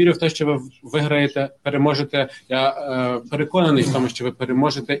 Я вірю в те, що ви виграєте, переможете. Я переконаний в тому, що ви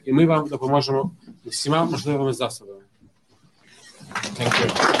переможете, і ми вам допоможемо всіма можливими засобами.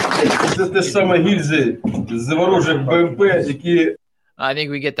 Це те саме гільзи з ворожих БМП, які... I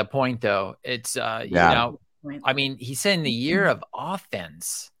think we get the point, though. It's, I mean, he's saying the year of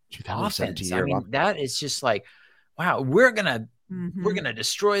offense. Offense. I mean, that is just like, wow, we're gonna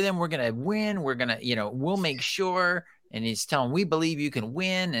destroy them. We're gonna win. We're gonna, we'll make sure. And he's telling, we believe you can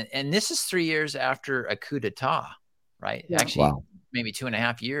win. And this is 3 years after a coup d'etat, right? Yeah. Actually, maybe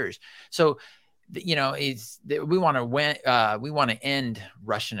 2.5 years. So, we want to win. We want to end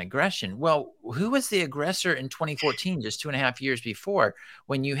Russian aggression. Well, who was the aggressor in 2014, just 2.5 years before,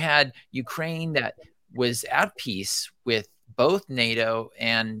 when you had Ukraine that was at peace with both NATO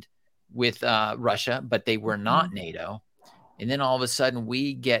and with Russia, but they were not NATO. And then all of a sudden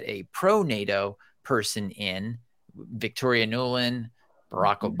we get a pro-NATO person in, Victoria Nuland,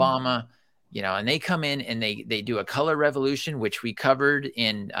 Barack Obama, and they come in and they do a color revolution, which we covered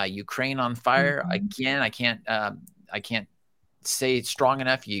in Ukraine on Fire. Again, I can't say it strong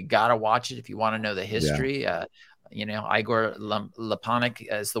enough. You got to watch it if you want to know the history. Igor Laponik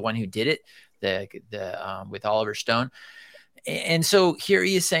is the one who did it, with Oliver Stone. And so here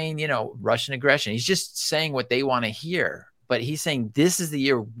he is saying, Russian aggression. He's just saying what they want to hear, but he's saying this is the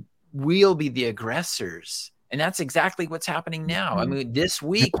year we'll be the aggressors. And that's exactly what's happening now. I mean, this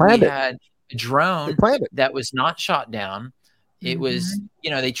week we had a drone that was not shot down. It was,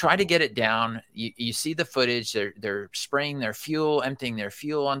 they try to get it down. You see the footage. They're spraying their fuel, emptying their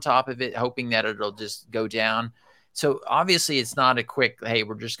fuel on top of it, hoping that it'll just go down. So obviously it's not a quick, hey,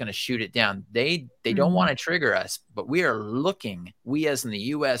 we're just going to shoot it down. They don't want to trigger us, but we as in the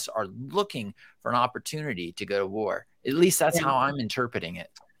U.S. are looking for an opportunity to go to war. At least that's how I'm interpreting it.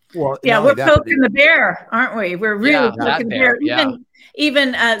 Well, we're poking the bear, aren't we? We're really poking the bear.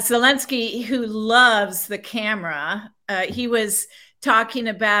 Even Zelensky, who loves the camera, he was talking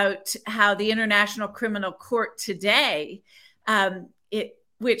about how the International Criminal Court today,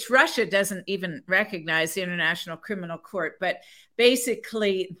 which Russia doesn't even recognize the International Criminal Court, but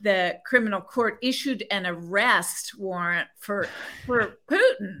basically the criminal court issued an arrest warrant for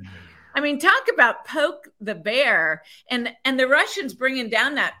Putin. I mean, talk about poke the bear. And the Russians bringing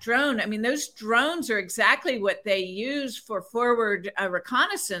down that drone. I mean, those drones are exactly what they use for forward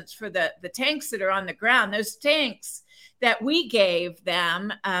reconnaissance for the tanks that are on the ground. Those tanks that we gave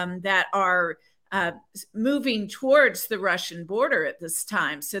them that are moving towards the Russian border at this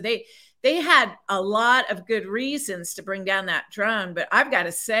time. So they had a lot of good reasons to bring down that drone. But I've got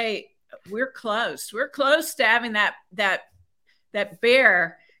to say, we're close. We're close to having that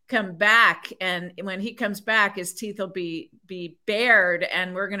bear come back, and when he comes back, his teeth will be bared,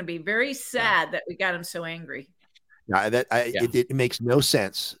 and we're going to be very sad that we got him so angry. It makes no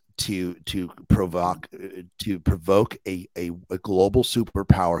sense to provoke a global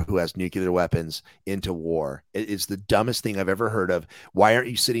superpower who has nuclear weapons into war. It's the dumbest thing I've ever heard of. Why aren't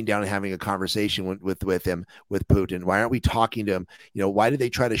you sitting down and having a conversation with him, with Putin? Why aren't we talking to him? Why did they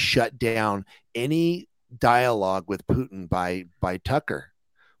try to shut down any dialogue with Putin by Tucker?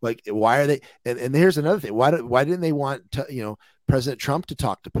 Like, why are they? And here's another thing. Why didn't they want President Trump to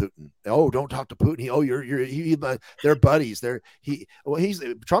talk to Putin. Oh, don't talk to Putin. They're buddies.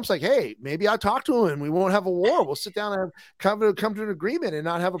 Trump's like, hey, maybe I'll talk to him and we won't have a war. We'll sit down and come to an agreement and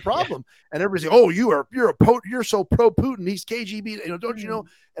not have a problem. Yeah. And everybody's like, oh, you're so pro Putin. He's KGB. Don't you know?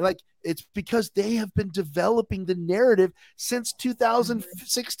 And like, it's because they have been developing the narrative since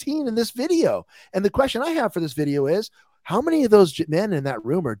 2016 in this video. And the question I have for this video is, how many of those men in that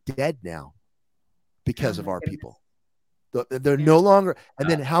room are dead now because of our people? They're no longer. And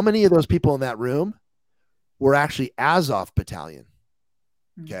then how many of those people in that room were actually Azov battalion?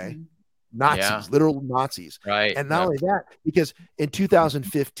 Okay. Nazis, literal Nazis. Right. And not only that, because in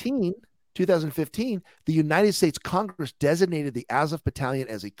 2015, the United States Congress designated the Azov battalion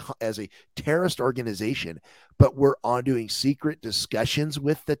as a terrorist organization, but we're on doing secret discussions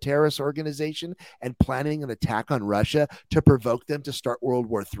with the terrorist organization and planning an attack on Russia to provoke them to start World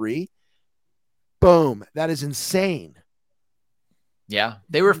War III. Boom. That is insane. Yeah,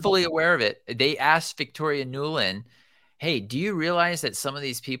 they were fully aware of it. They asked Victoria Nuland, hey, do you realize that some of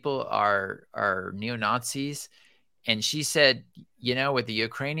these people are neo-Nazis? And she said, with the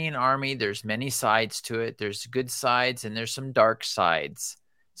Ukrainian army, there's many sides to it. There's good sides and there's some dark sides.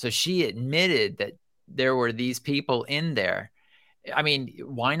 So she admitted that there were these people in there. I mean,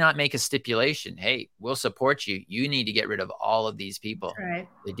 why not make a stipulation? Hey, we'll support you. You need to get rid of all of these people. Right.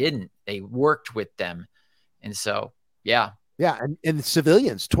 They didn't. They worked with them. And so, yeah. Yeah, and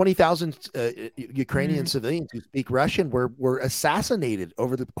civilians, 20,000 Ukrainian civilians who speak Russian were assassinated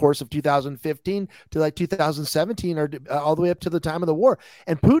over the course of 2015 to like 2017 or all the way up to the time of the war.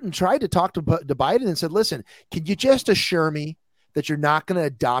 And Putin tried to talk to Biden and said, listen, can you just assure me that you're not going to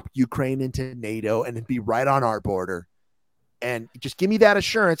adopt Ukraine into NATO and be right on our border? And just give me that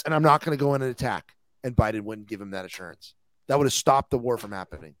assurance, and I'm not going to go in and attack. And Biden wouldn't give him that assurance. That would have stopped the war from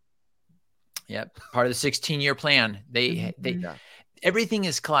happening. Yep. Part of the 16-year plan. Everything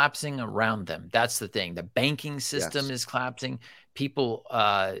is collapsing around them. That's the thing. The banking system is collapsing. People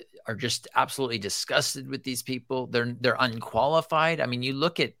are just absolutely disgusted with these people. They're unqualified. I mean, you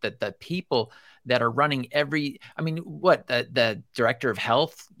look at the people that are running the director of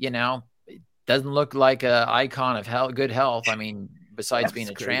health, doesn't look like an icon of good health. I mean, besides being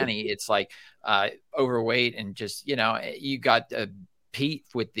a tranny, it's like overweight and just, you got Pete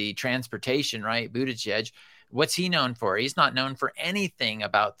with the transportation, right? Buttigieg. What's he known for? He's not known for anything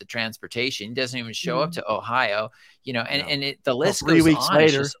about the transportation. He doesn't even show up to Ohio, the list goes 3 weeks on.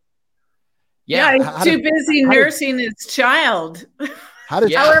 later. He's too busy nursing his child.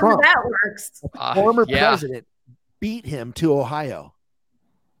 However that works. Former president beat him to Ohio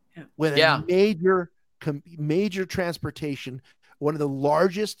with a major transportation, one of the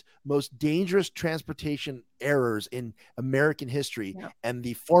largest, most dangerous transportation errors in American history. Yeah. And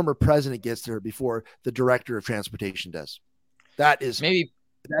the former president gets there before the director of transportation does. That is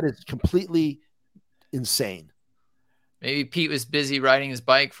completely insane. Maybe Pete was busy riding his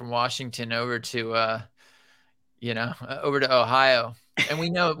bike from Washington over to Ohio. And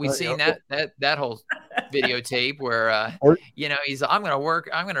we know we've seen that whole videotape where, he's, I'm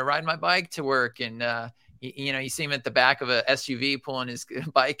going to ride my bike to work. And, you see him at the back of a SUV pulling his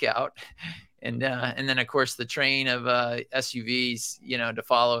bike out. And then, of course, the train of SUVs, to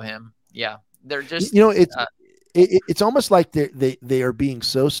follow him. Yeah, they're just, it's almost like they are being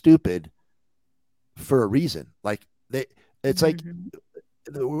so stupid for a reason. Like it's like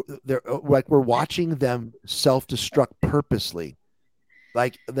they're like we're watching them self-destruct purposely.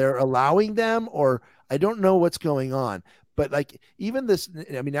 Like they're allowing them, or I don't know what's going on. But like even this,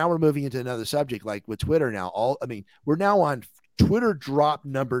 now we're moving into another subject, like with Twitter now. We're now on Twitter drop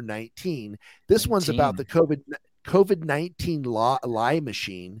number 19. This 19. One's about the COVID-19 lie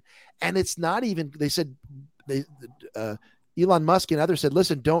machine. And it's not even, they said, Elon Musk and others said,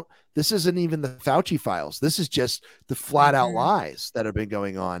 listen, this isn't even the Fauci files. This is just the flat out lies that have been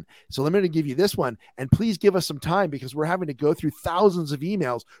going on. So let me give you this one, and please give us some time because we're having to go through thousands of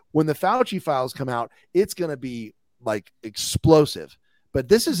emails. When the Fauci files come out, it's going to be like explosive, but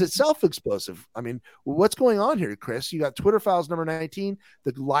this is itself explosive. What's going on here, Chris? You got Twitter files number 19,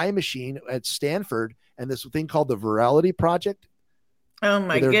 the lie machine at Stanford, and this thing called the Virality Project. Oh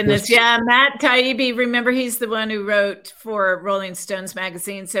my goodness. Yeah. Matt Taibbi, remember he's the one who wrote for Rolling Stones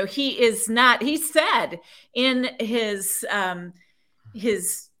magazine. So he said in his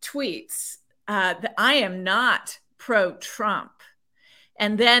tweets that I am not pro-Trump.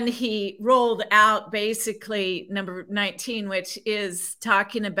 And then he rolled out basically number 19, which is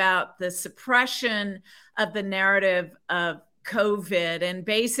talking about the suppression of the narrative of COVID. And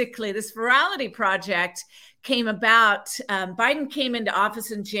basically, this virality project came about. Biden came into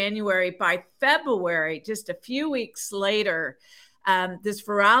office in January. By February, just a few weeks later, this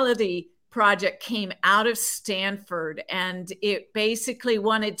virality project came out of Stanford, and it basically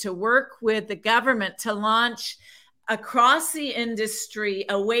wanted to work with the government to launch across the industry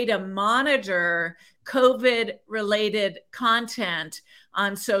a way to monitor COVID-related content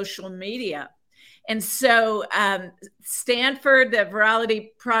on social media. And so Stanford, the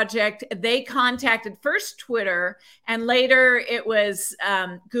Virality Project, they contacted first Twitter, and later it was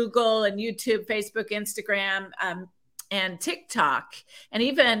Google and YouTube, Facebook, Instagram, and TikTok, and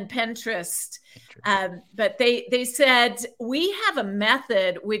even Pinterest. But they said, we have a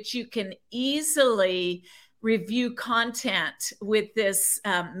method which you can easily review content with this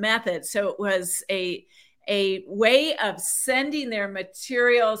method. So it was a way of sending their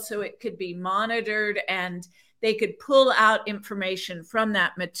material so it could be monitored and they could pull out information from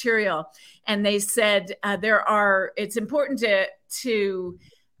that material. And they said it's important to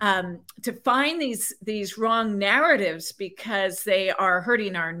find these wrong narratives because they are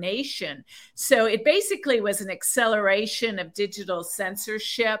hurting our nation. So it basically was an acceleration of digital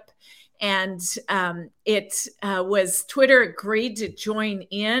censorship. And Twitter agreed to join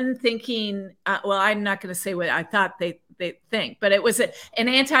in, thinking, well, I'm not going to say what I thought they think, but it was an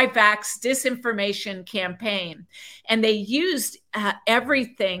anti-vax disinformation campaign. And they used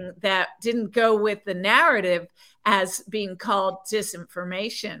everything that didn't go with the narrative as being called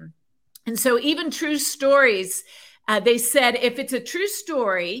disinformation. And so even true stories, they said, if it's a true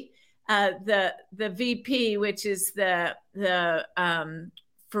story, the VP, which is the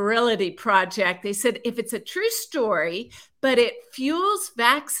Virility Project, they said, if it's a true story, but it fuels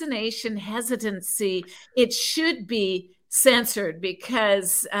vaccination hesitancy, it should be censored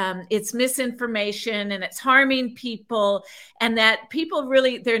because it's misinformation and it's harming people, and that people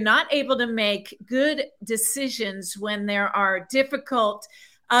really, they're not able to make good decisions when there are difficult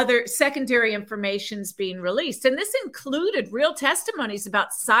other secondary informations being released. And this included real testimonies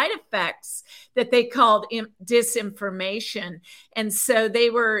about side effects that they called disinformation. And so they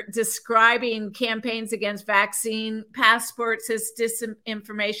were describing campaigns against vaccine passports as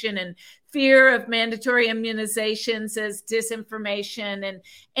disinformation, and fear of mandatory immunizations as disinformation, and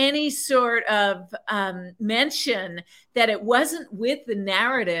any sort of mention that it wasn't with the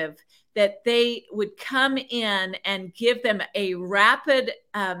narrative, that they would come in and give them a rapid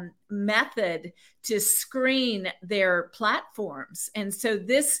method to screen their platforms. And so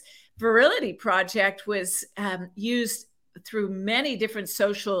this Virility Project was used through many different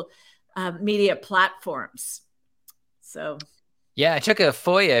social media platforms. So, yeah, it took a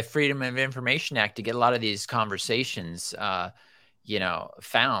FOIA, Freedom of Information Act, to get a lot of these conversations found.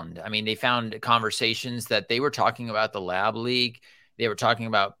 I mean, they found conversations that they were talking about the lab leak. They were talking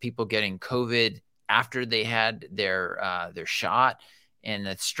about people getting COVID after they had their shot, and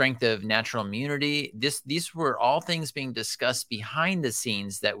the strength of natural immunity. These were all things being discussed behind the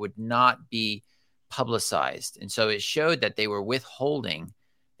scenes that would not be publicized. And so it showed that they were withholding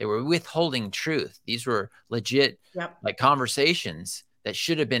truth. These were legit like conversations that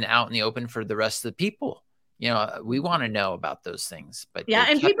should have been out in the open for the rest of the people. We want to know about those things. But yeah,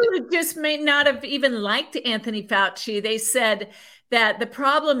 and people who just may not have even liked Anthony Fauci, they said that the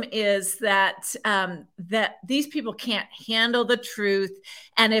problem is that that these people can't handle the truth.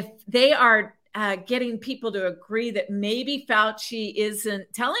 And if they are getting people to agree that maybe Fauci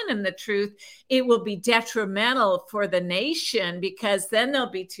isn't telling them the truth, it will be detrimental for the nation, because then there'll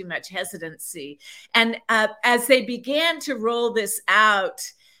be too much hesitancy. And as they began to roll this out,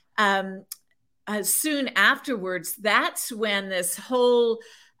 soon afterwards, that's when this whole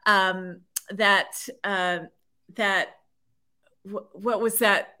what was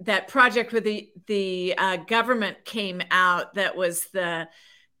that project where the government came out, that was the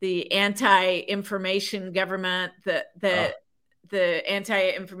anti-information government, the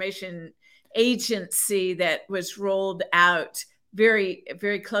anti-information agency that was rolled out very,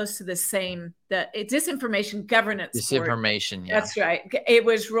 very close to the same, the Disinformation Governance Disinformation, yeah. That's right. It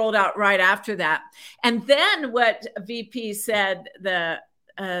was rolled out right after that. And then what VP said, the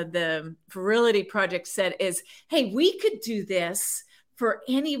Virility Project said is, hey, we could do this for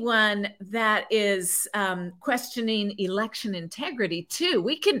anyone that is questioning election integrity too.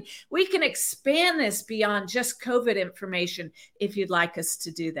 We can expand this beyond just COVID information if you'd like us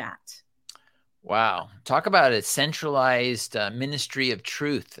to do that. Wow. Talk about a centralized ministry of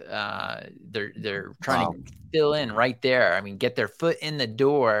truth. They're trying to fill in right there. I mean, get their foot in the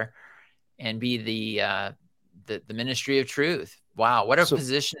door and be the ministry of truth. Wow. What a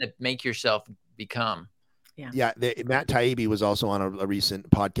position to make yourself become. Yeah. Matt Taibbi was also on a recent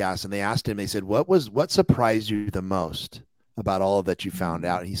podcast, and they asked him, they said, what surprised you the most about all of that you found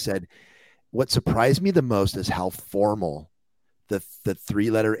out? And he said, what surprised me the most is how formal the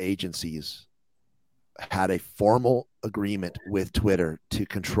 3-letter agencies had a formal agreement with Twitter to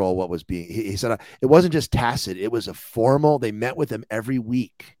control what was being, he said, it wasn't just tacit. It was a formal, they met with them every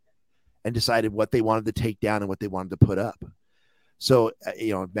week and decided what they wanted to take down and what they wanted to put up. So,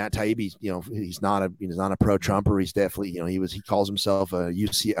 Matt Taibbi, he's not a pro-Trumper. He's definitely, he calls himself a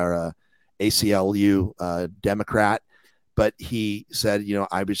UC or a ACLU Democrat, but he said,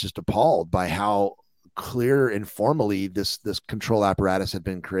 I was just appalled by how clear and formally this control apparatus had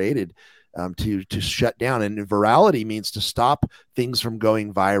been created to shut down. And virality means to stop things from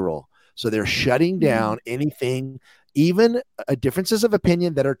going viral. So they're shutting down anything, even differences of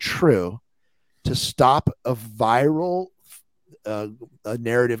opinion that are true, to stop a viral a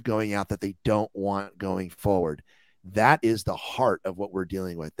narrative going out that they don't want going forward. That is the heart of what we're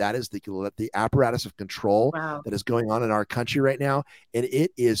dealing with. That is the apparatus of control that is going on in our country right now. And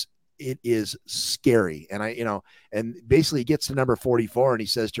it is scary. And and basically he gets to number 44 and he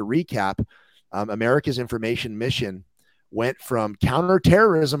says, to recap, America's information mission went from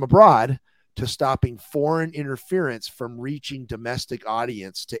counterterrorism abroad to stopping foreign interference from reaching domestic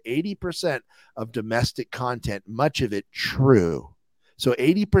audience to 80% of domestic content, much of it true. So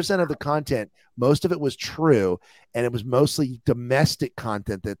 80% of the content, most of it was true, and it was mostly domestic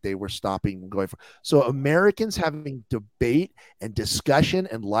content that they were stopping going for. So Americans having debate and discussion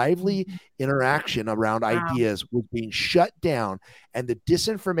and lively interaction around ideas was being shut down, and the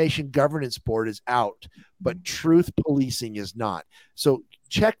Disinformation Governance Board is out, but truth policing is not. So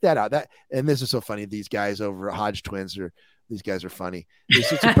check that out. And this is so funny. These guys over at Hodge Twins these guys are funny. It's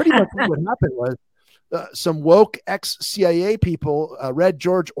pretty much what happened was some woke ex-CIA people read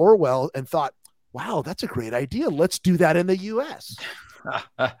George Orwell and thought, wow, that's a great idea. Let's do that in the U.S.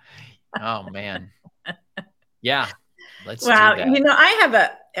 Oh, man. Yeah. Let's do that. I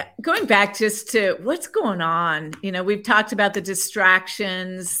have going back just to what's going on. We've talked about the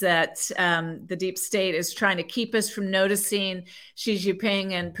distractions that the deep state is trying to keep us from noticing Xi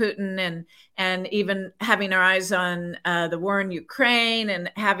Jinping and Putin, and even having our eyes on the war in Ukraine,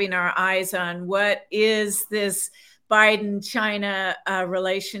 and having our eyes on what is this Biden-China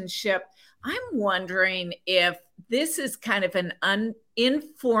relationship. I'm wondering if this is kind of an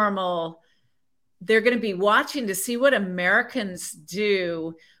informal. They're going to be watching to see what Americans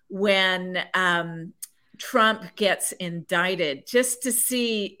do when Trump gets indicted, just to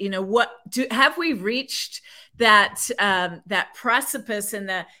see, have we reached that precipice,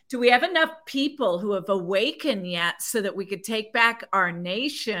 and do we have enough people who have awakened yet so that we could take back our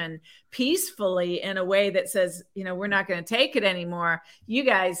nation peacefully in a way that says, we're not going to take it anymore. You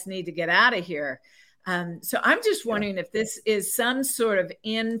guys need to get out of here. So I'm just wondering if this is some sort of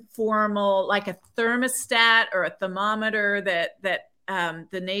informal, like a thermostat or a thermometer that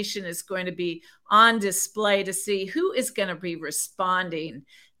the nation is going to be on display to see who is going to be responding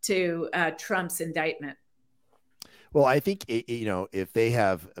to Trump's indictment. Well, I think, if they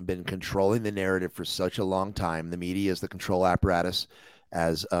have been controlling the narrative for such a long time, the media is the control apparatus,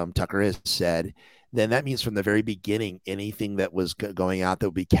 as Tucker has said, then that means from the very beginning, anything that was going out that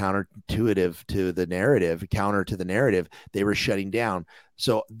would be counterintuitive to the narrative, counter to the narrative, they were shutting down.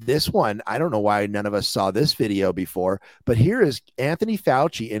 So this one, I don't know why none of us saw this video before, but here is Anthony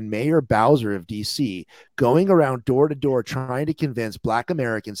Fauci and Mayor Bowser of DC going around door to door trying to convince Black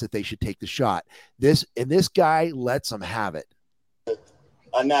Americans that they should take the shot. This guy lets them have it.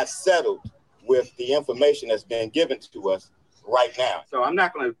 Are not settled with the information that's been given to us right now. So I'm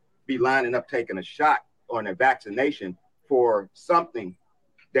not going to be lining up taking a shot on a vaccination for something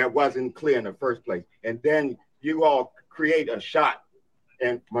that wasn't clear in the first place. And then you all create a shot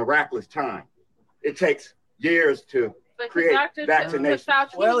in miraculous time. It takes years to create vaccination.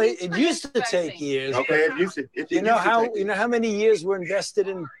 Well, it used to take years. Okay, you know how many years were invested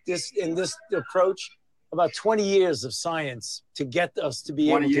in this approach? About 20 years of science to get us to be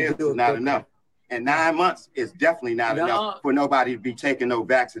able to do it. 20 years is not enough. And 9 months is definitely not enough for nobody to be taking no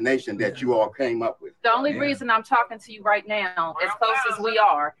vaccination that you all came up with. The only reason I'm talking to you right now, as close as we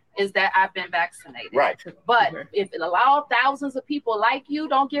are, is that I've been vaccinated. Right. But if it allows thousands of people like you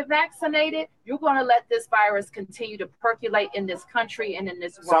don't get vaccinated, you're going to let this virus continue to percolate in this country and in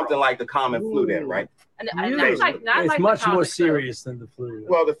this world. Something like the common flu then, right? It's much more serious than the flu.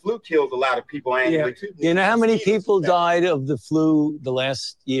 Well, the flu kills a lot of people annually too. You know how many people died of the flu the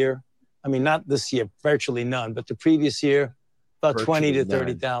last year? I mean, not this year, virtually none, but the previous year, about 20 to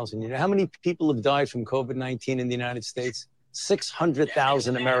 30,000. You know how many people have died from COVID-19 in the United States?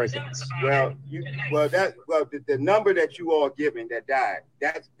 600,000 Americans. Well, the number that you all giving that died,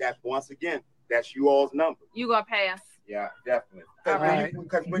 that's once again, that's you all's number. You gonna pass? Yeah, definitely. Right.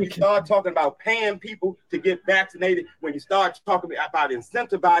 Because when you start talking about paying people to get vaccinated, when you start talking about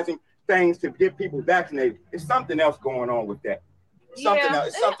incentivizing things to get people vaccinated, there's something else going on with that. Something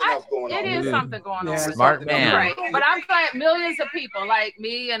else going on. It is something going on. Smart man. Right. But I'm saying millions of people like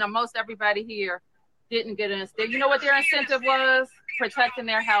me and most everybody here didn't get an incentive. You know what their incentive was? Protecting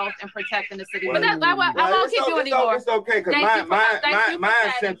their health and protecting the city. But I won't keep you anymore. It's okay, because my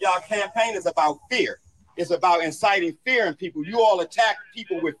incentive, y'all campaign is about fear. It's about inciting fear in people. You all attack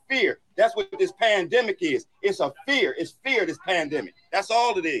people with fear. That's what this pandemic is. It's a fear. It's fear, this pandemic. That's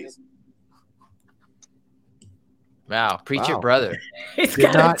all it is. Wow, preach it, brother. He's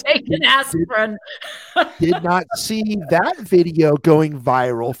got to take an aspirin. Did not see that video going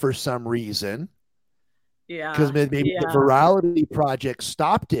viral for some reason. Yeah. Because maybe the Virality Project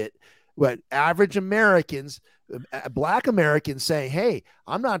stopped it. But average Americans, Black Americans saying, hey,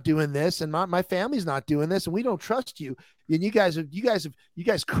 I'm not doing this and my family's not doing this and we don't trust you. And you guys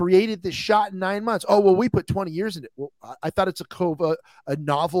created this shot in 9 months. Oh, well, we put 20 years in it. Well, I thought it's a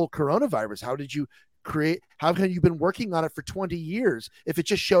novel coronavirus. How did you create? How can you been working on it for 20 years if it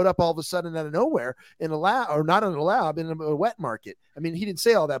just showed up all of a sudden out of nowhere in a lab, or not in a lab, in a wet market? I mean, he didn't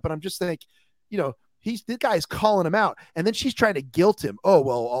say all that, but I'm just thinking, the guy's calling him out, and then she's trying to guilt him. Oh,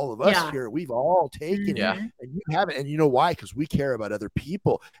 well, all of us here, we've all taken it, and you haven't, and you know why? Because we care about other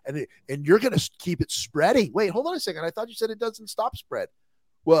people, and you're going to keep it spreading. Wait, hold on a second. I thought you said it doesn't stop spread.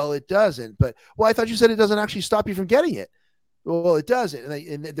 Well, it doesn't, but I thought you said it doesn't actually stop you from getting it. Well, it doesn't.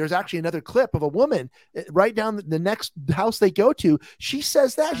 And there's actually another clip of a woman right down the next house they go to. She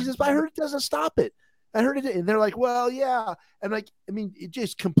says that. She says, but I heard it doesn't stop it. I heard it. And they're like, well, yeah. And it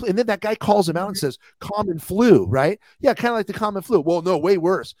just complete. And then that guy calls him out and says, common flu, right? Yeah, kind of like the common flu. Well, no, way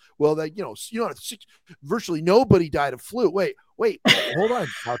worse. Well, virtually nobody died of flu. Wait, hold on.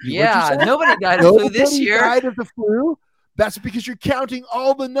 Yeah, nobody died of flu this year. Died of the flu? That's because you're counting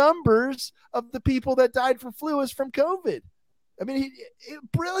all the numbers of the people that died from flu as from COVID. I mean,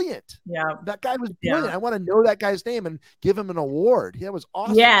 brilliant. Yeah. That guy was brilliant. Yeah. I want to know that guy's name and give him an award. That was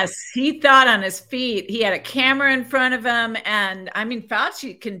awesome. Yes. He thought on his feet. He had a camera in front of him. And I mean,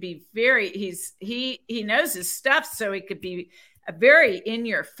 Fauci can be he knows his stuff. So he could be very in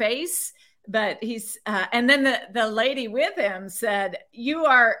your face, but and then the lady with him said,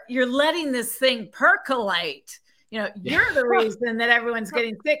 you're letting this thing percolate. You're the reason that everyone's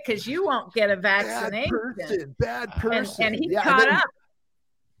getting sick because you won't get a vaccination. Bad person. And he caught up.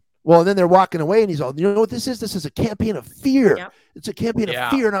 Well, and then they're walking away, and he's all, you know what this is? This is a campaign of fear. Yep. It's a campaign of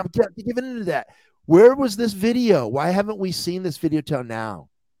fear, and I'm giving into that. Where was this video? Why haven't we seen this video till now?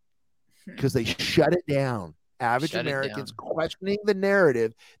 Because they shut it down. Average Americans questioning the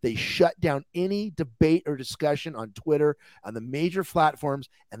narrative. They shut down any debate or discussion on Twitter, on the major platforms.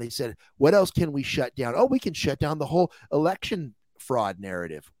 And they said, what else can we shut down? Oh, we can shut down the whole election fraud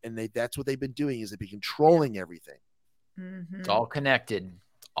narrative. And that's what they've been doing, is they've been controlling everything. It's all connected.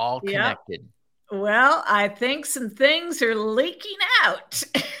 All connected. Well, I think some things are leaking out.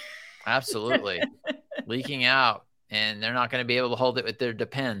 Absolutely. Leaking out. And they're not going to be able to hold it with their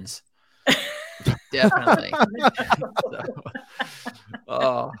depends. Definitely.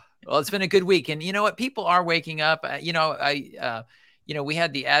 Well, it's been a good week, and you know what? People are waking up. We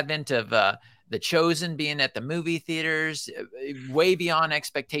had the advent of The Chosen being at the movie theaters, way beyond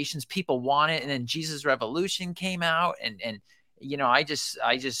expectations. People want it, and then Jesus Revolution came out, and I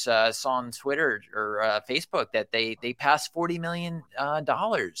just saw on Twitter or Facebook that they passed $40 million.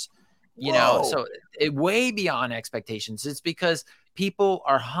 So way beyond expectations. It's because people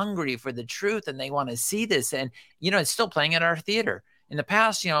are hungry for the truth and they want to see this. And, it's still playing at our theater. In the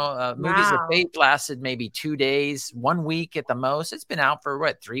past, movies of faith lasted maybe 2 days, 1 week at the most. It's been out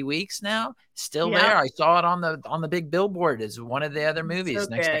for 3 weeks now. Still there. I saw it on the big billboard as one of the other movies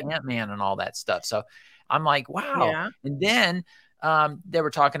next to Ant-Man and all that stuff. So I'm like, wow. Yeah. And then they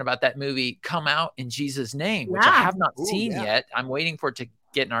were talking about that movie Come Out in Jesus' Name, which I have not seen yet. I'm waiting for it to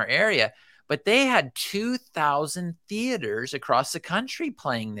get in our area. But they had 2,000 theaters across the country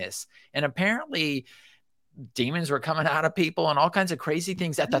playing this. And apparently demons were coming out of people and all kinds of crazy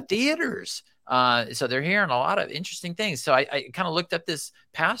things at the theaters. So they're hearing a lot of interesting things. So I kind of looked up this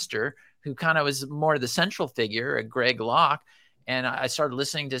pastor who kind of was more the central figure, Greg Locke. And I started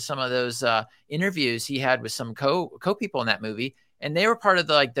listening to some of those interviews he had with some co-people in that movie. And they were part of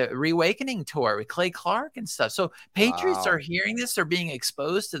the Reawakening tour with Clay Clark and stuff. So patriots are hearing this. They're being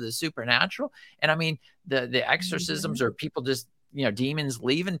exposed to the supernatural. And I mean, the exorcisms or people just, demons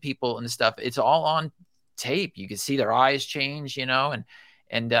leaving people and stuff. It's all on tape. You could see their eyes change, you know,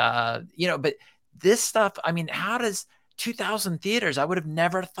 and you know, but this stuff, I mean, how does 2,000 theaters? I would have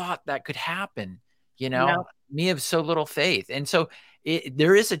never thought that could happen, you know. No. Me of so little faith. And so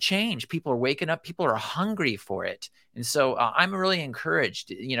there is a change. People are waking up. People are hungry for it. And so I'm really encouraged,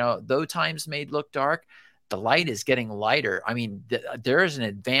 you know, though times may look dark, the light is getting lighter. I mean, there is an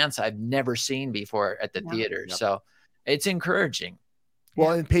advance I've never seen before at the theater. Yep. So it's encouraging.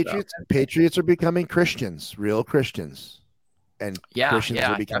 Well, and patriots are becoming Christians, real Christians. And Christians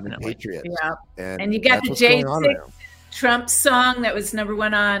are becoming patriots. Yeah. And you got the J6 Trump song that was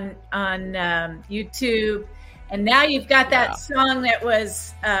 #1 on YouTube. And now you've got that song that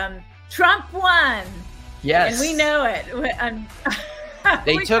was Trump won. Yes. And we know it.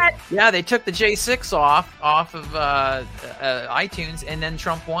 They took the J6 off of iTunes, and then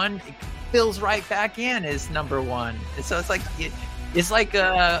Trump won. It fills right back in as #1. And so it's like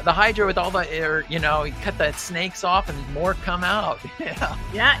the Hydra with all the air, you know, you cut the snakes off and more come out.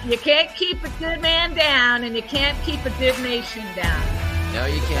 Yeah, you can't keep a good man down, and you can't keep a good nation down. No,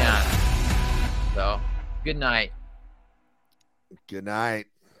 you can't. So, good night. Good night.